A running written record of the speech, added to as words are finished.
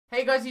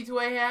Hey guys,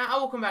 E2A here, and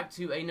welcome back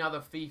to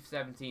another FIFA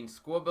 17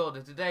 squad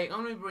builder. Today,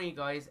 I'm going to bring you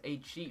guys a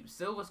cheap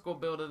silver squad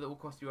builder that will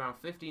cost you around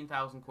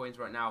 15,000 coins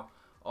right now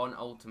on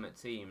Ultimate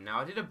Team. Now,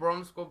 I did a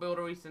bronze squad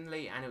builder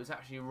recently, and it was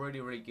actually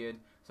really good.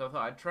 So I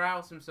thought I'd try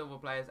out some silver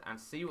players and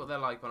see what they're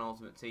like on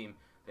Ultimate Team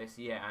this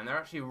year. And they're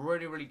actually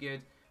really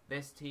good.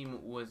 This team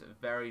was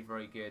very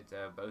good,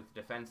 both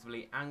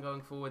defensively and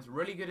going forwards.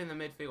 Really good in the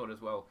midfield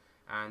as well.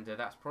 And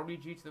that's probably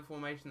due to the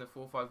formation. The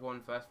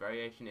 4-5-1 first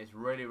variation is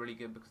really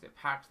good because it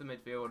packs the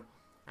midfield,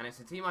 and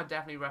it's a team I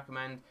definitely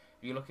recommend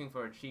if you're looking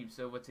for a cheap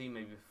silver team,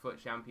 maybe FUT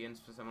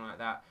Champions for something like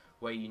that,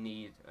 where you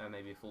need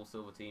maybe a full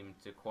silver team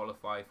to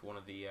qualify for one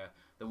of the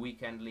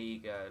weekend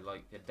league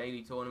like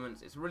daily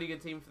tournaments. It's a really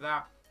good team for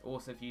that.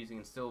 Also, if you're using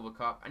in Silver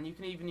Cup, and you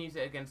can even use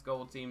it against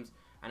gold teams,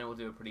 and it will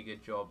do a pretty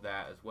good job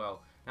there as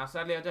well. Now,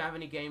 sadly, I don't have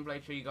any gameplay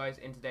to show you guys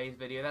in today's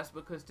video. That's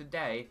because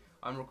today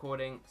I'm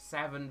recording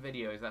 7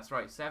 videos. That's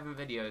right, 7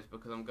 videos,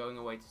 because I'm going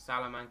away to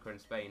Salamanca in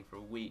Spain for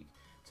a week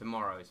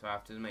tomorrow. So I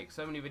have to make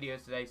so many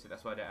videos today, so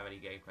that's why I don't have any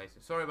gameplay. So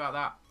sorry about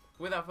that.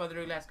 Without further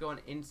ado, let's go on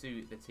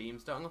into the team.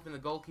 Starting off in the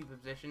goalkeeper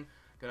position,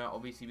 going to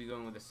obviously be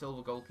going with a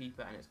silver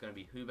goalkeeper, and it's going to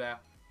be Hubert.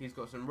 He's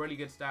got some really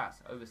good stats,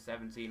 over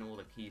 17, all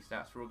the key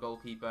stats for a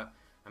goalkeeper,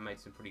 and made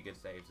some pretty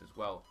good saves as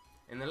well.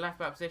 In the left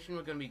back position,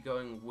 we're going to be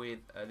going with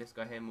this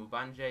guy here,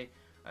 Mubanje.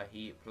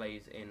 He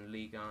plays in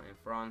Ligue 1 in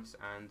France,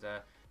 and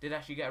did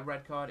actually get a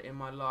red card in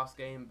my last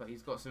game, but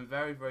he's got some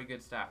very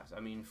good stats. I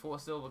mean, for a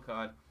silver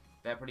card,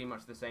 they're pretty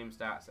much the same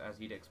stats as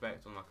you'd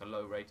expect on like a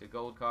low rated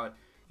gold card.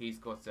 He's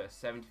got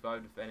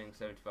 75 defending,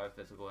 75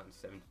 physical, and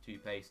 72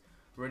 pace.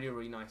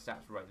 Really nice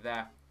stats right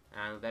there.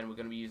 And then we're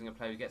going to be using a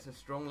player who gets a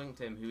strong link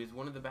to him, who is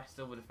one of the best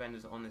silver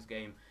defenders on this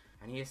game,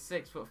 and he is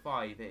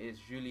 6'5". It is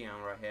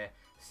Julien right here.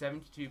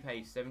 72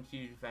 pace,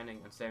 72 defending,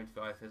 and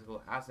 75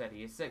 physical. As said,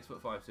 he is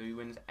 6'5", so he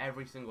wins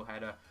every single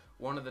header.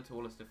 One of the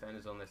tallest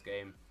defenders on this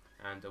game,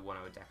 and one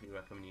I would definitely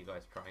recommend you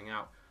guys trying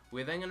out.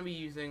 We're then going to be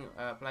using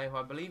a player who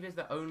I believe is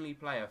the only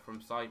player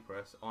from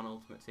Cyprus on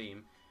Ultimate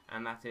Team,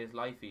 and that is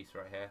Leifis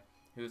right here,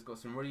 who has got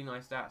some really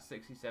nice stats: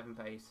 67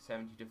 pace,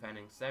 70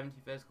 defending,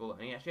 70 physical,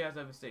 and he actually has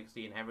over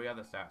 60 in every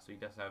other stat, so he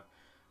does have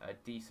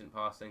decent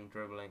passing,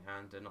 dribbling,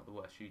 and not the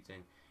worst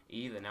shooting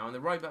either. Now, in the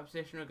right back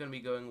position, we're going to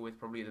be going with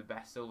probably the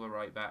best silver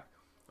right back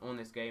on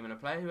this game, and a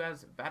player who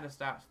has better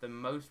stats than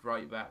most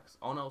right backs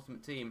on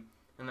Ultimate Team,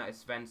 and that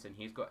is Svensson.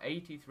 He's got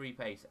 83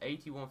 pace,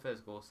 81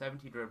 physical,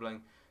 70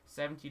 dribbling,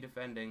 70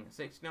 defending,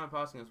 69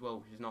 passing as well,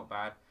 which is not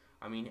bad.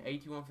 I mean,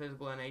 81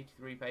 physical and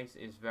 83 pace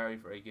is very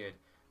good,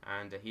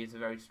 and he is a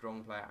very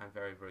strong player and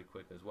very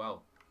quick as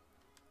well.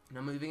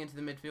 Now, moving into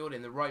the midfield,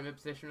 in the right mid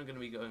position, we're going to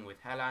be going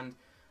with Helland,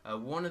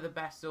 one of the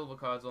best silver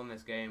cards on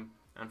this game,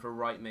 and for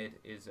right mid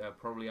is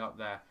probably up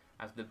there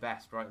as the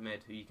best right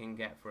mid who you can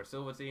get for a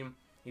silver team.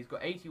 He's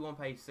got 81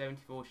 pace,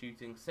 74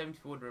 shooting,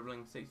 74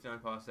 dribbling, 69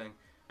 passing,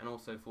 and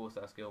also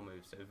 4-star skill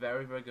moves. So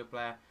very good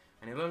player,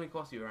 and he'll only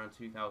cost you around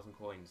 2,000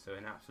 coins, so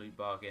an absolute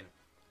bargain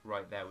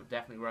right there. Would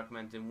definitely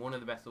recommend him, one of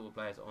the best silver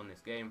players on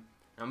this game.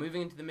 Now,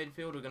 moving into the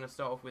midfield, we're going to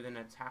start off with an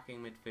attacking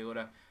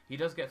midfielder. He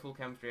does get full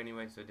chemistry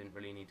anyway, so I didn't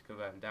really need to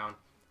convert him down.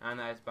 And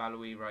that is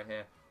Baloui right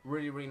here.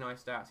 Really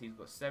nice stats. He's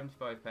got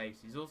 75 pace.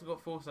 He's also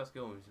got 4-star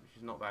skill moves, which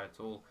is not bad at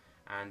all.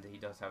 And he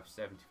does have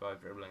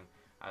 75 dribbling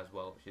as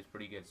well, which is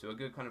pretty good. So a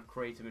good kind of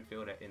creative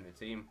midfielder in the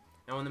team.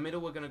 Now, in the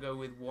middle, we're going to go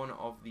with one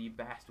of the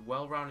best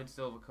well-rounded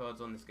silver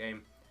cards on this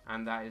game,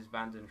 and that is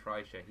Vanden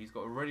Treischer. He's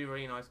got a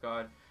really nice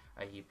card.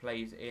 He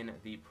plays in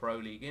the Pro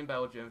League in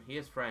Belgium. He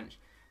is French.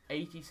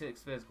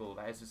 86 physical.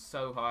 That is just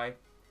so high.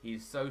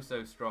 He's so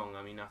strong.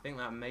 I mean, I think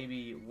that may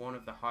be one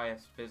of the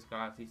highest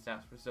physicality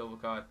stats for a silver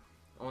card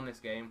on this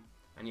game.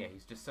 And yeah,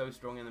 he's just so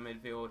strong in the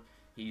midfield.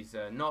 He's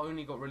not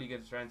only got really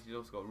good strength, he's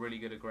also got really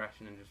good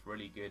aggression and just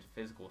really good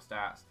physical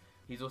stats.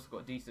 He's also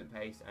got decent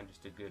pace and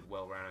just a good,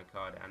 well-rounded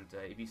card. And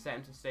if you set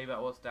him to stay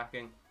back while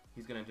stacking,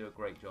 he's going to do a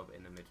great job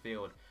in the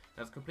midfield.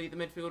 Now, to complete the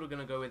midfield, we're going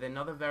to go with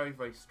another very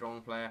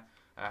strong player,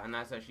 and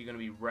that's actually going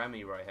to be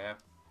Remy right here.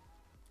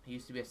 He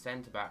used to be a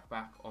centre-back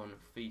back on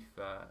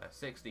FIFA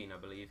 16, I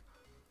believe.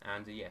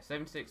 And yeah,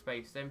 76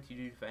 pace,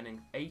 72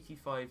 defending,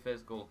 85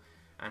 physical.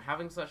 And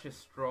having such a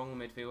strong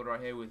midfield right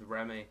here with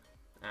Remy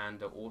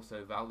and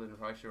also Vanden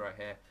Treischer right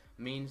here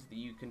means that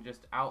you can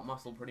just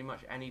outmuscle pretty much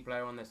any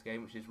player on this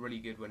game, which is really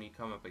good when you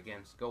come up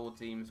against gold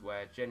teams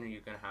where generally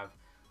you're going to have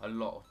a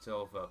lot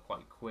of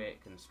quite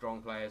quick and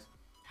strong players.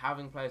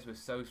 Having players who are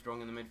so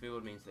strong in the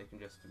midfield means they can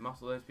just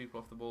muscle those people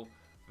off the ball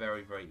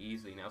very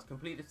easily. Now, to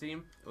complete the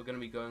team, we're going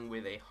to be going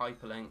with a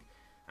hyperlink,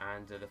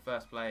 and the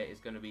first player is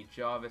going to be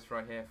Jarvis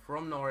right here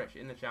from Norwich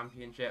in the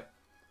Championship.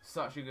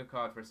 Such a good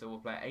card for a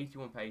silver player.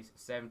 81 pace,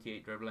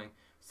 78 dribbling.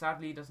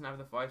 Sadly, he doesn't have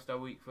the 5-star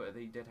weak foot that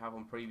he did have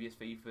on previous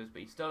FIFAs,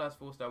 but he still has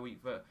 4-star weak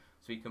foot,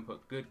 so he can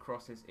put good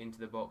crosses into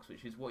the box,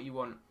 which is what you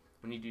want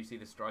when you do see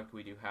the striker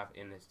we do have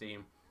in this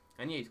team.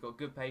 And yeah, he's got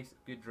good pace,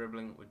 good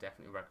dribbling. Would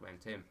definitely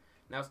recommend him.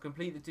 Now, to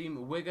complete the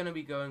team, we're going to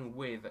be going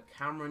with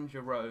Cameron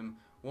Jerome,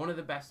 one of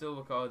the best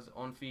silver cards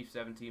on FIFA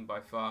 17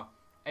 by far.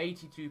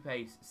 82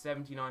 pace,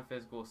 79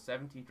 physical,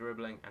 70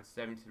 dribbling, and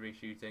 73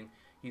 shooting.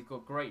 He's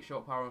got great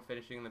shot power and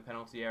finishing in the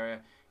penalty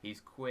area. He's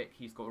quick,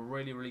 he's got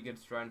really, really good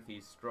strength,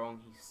 he's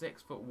strong, he's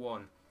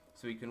 6'1",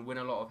 so he can win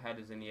a lot of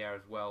headers in the air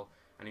as well.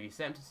 And if you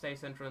set him to stay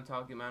central and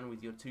target man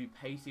with your two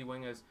pacey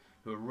wingers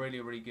who are really,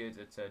 really good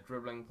at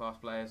dribbling past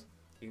players,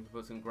 you can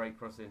put some great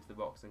crosses into the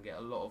box and get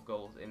a lot of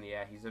goals in the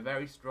air. He's a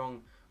very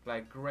strong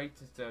player,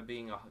 great at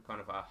being a kind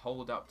of a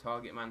hold-up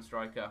target man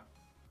striker.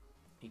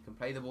 He can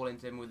play the ball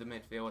into him with the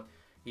midfield.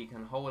 He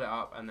can hold it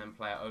up and then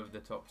play it over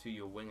the top to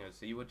your wingers.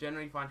 So you will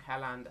generally find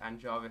Helland and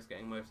Jarvis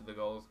getting most of the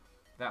goals.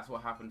 That's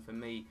what happened for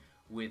me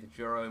with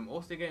Jerome.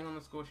 Also getting on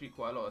the score sheet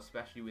quite a lot,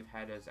 especially with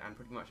headers and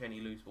pretty much any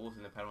loose balls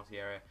in the penalty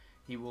area.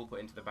 He will put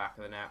into the back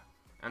of the net.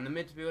 And the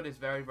midfield is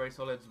very, very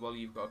solid as well.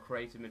 You've got a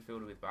creative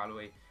midfielder with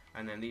Baloui.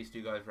 And then these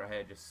two guys right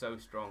here, just so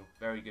strong.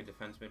 Very good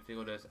defence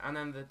midfielders. And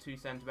then the two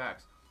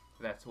centre-backs,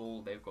 they're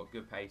tall. They've got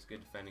good pace,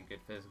 good defending, good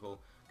physical.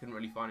 Couldn't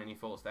really find any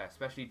faults there.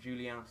 Especially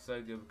Julian,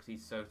 so good because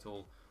he's so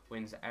tall.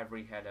 Wins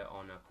every header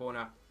on a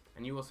corner.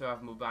 And you also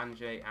have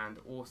Mubanje and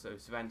also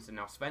Svensson.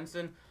 Now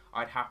Svensson,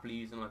 I'd happily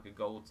use in like a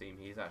gold team.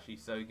 He's actually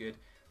so good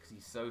because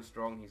he's so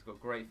strong. He's got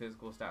great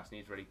physical stats and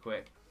he's really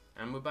quick.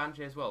 And Mubanje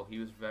as well. He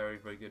was very,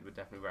 very good. Would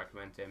definitely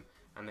recommend him.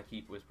 And the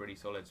keeper was pretty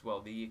solid as well.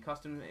 The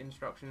custom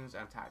instructions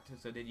and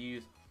tactics I did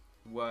use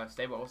were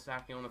stay back whilst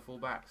attacking on the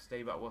fullback,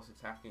 stay back whilst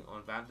attacking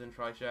on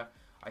Vandentreicher.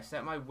 I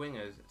set my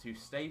wingers to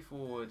stay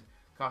forward,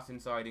 cut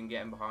inside and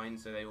get in behind,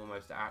 so they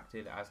almost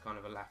acted as kind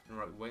of a left and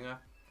right winger.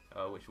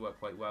 Which worked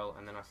quite well,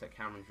 and then I set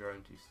Cameron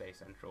Jerome to stay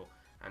central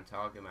and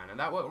target man, and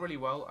that worked really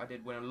well. I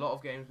did win a lot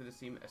of games with this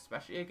team,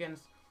 especially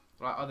against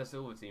like other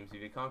silver teams.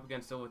 If you come up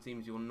against silver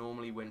teams, you'll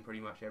normally win pretty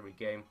much every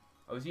game.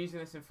 I was using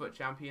this in Foot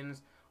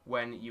Champions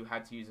when you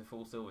had to use a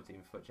full silver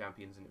team for Foot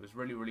Champions, and it was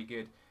really, really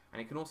good.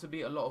 And it can also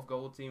beat a lot of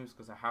gold teams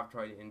because I have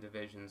tried it in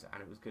divisions,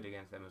 and it was good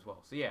against them as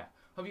well. So yeah,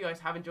 hope you guys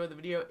have enjoyed the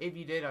video. If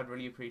you did, I'd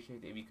really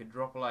appreciate it if you could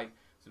drop a like,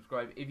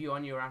 subscribe if you are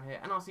new around here,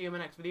 and I'll see you in my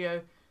next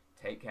video.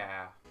 Take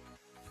care.